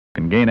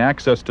gain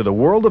access to the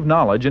world of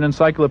knowledge and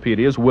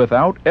encyclopedias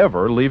without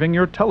ever leaving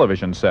your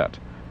television set.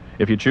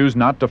 If you choose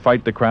not to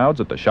fight the crowds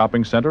at the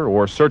shopping center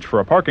or search for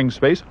a parking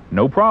space,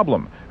 no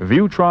problem.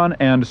 Viewtron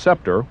and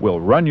Scepter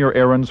will run your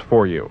errands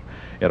for you.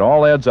 It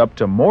all adds up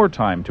to more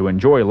time to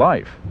enjoy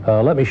life.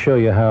 Let me show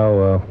you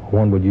how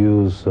one would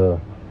use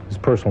his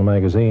personal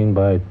magazine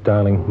by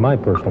dialing My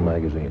Personal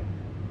Magazine.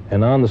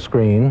 And on the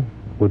screen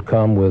would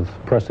come, with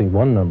pressing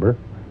one number,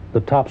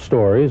 the top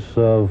stories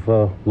of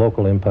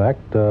local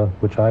impact,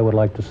 which I would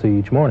like to see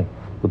each morning.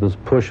 With this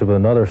push of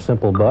another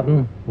simple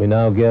button, we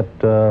now get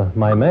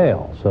my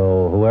mail.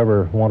 So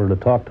whoever wanted to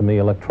talk to me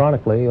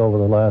electronically over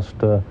the last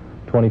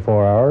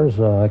 24 hours,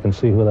 I can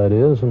see who that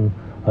is, and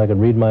I can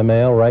read my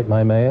mail, write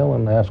my mail,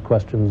 and ask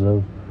questions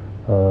of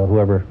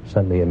whoever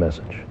sent me a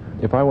message.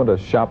 If I want to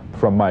shop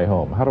from my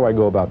home, how do I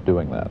go about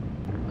doing that?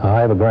 I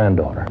have a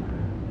granddaughter,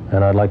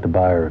 and I'd like to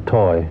buy her a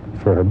toy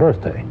for her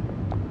birthday.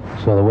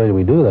 So the way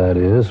we do that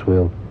is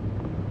we'll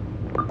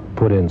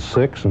put in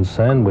 6 and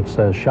send, which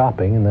says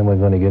shopping, and then we're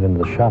going to get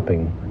into the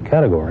shopping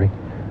category.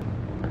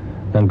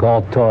 And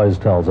Golf Toys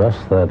tells us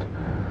that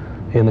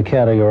in the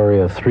category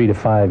of 3 to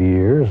 5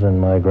 years,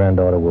 and my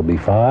granddaughter will be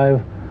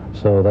 5,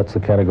 so that's the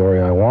category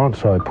I want,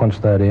 so I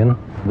punch that in.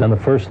 Then the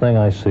first thing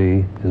I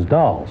see is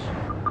dolls.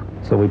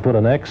 So we put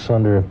an X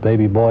under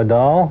baby boy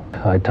doll.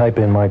 I type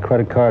in my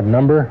credit card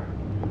number,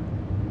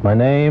 my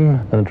name,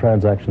 and the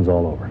transaction's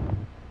all over.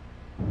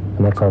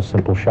 And that's how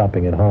simple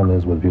shopping at home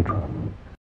is with Viewtron.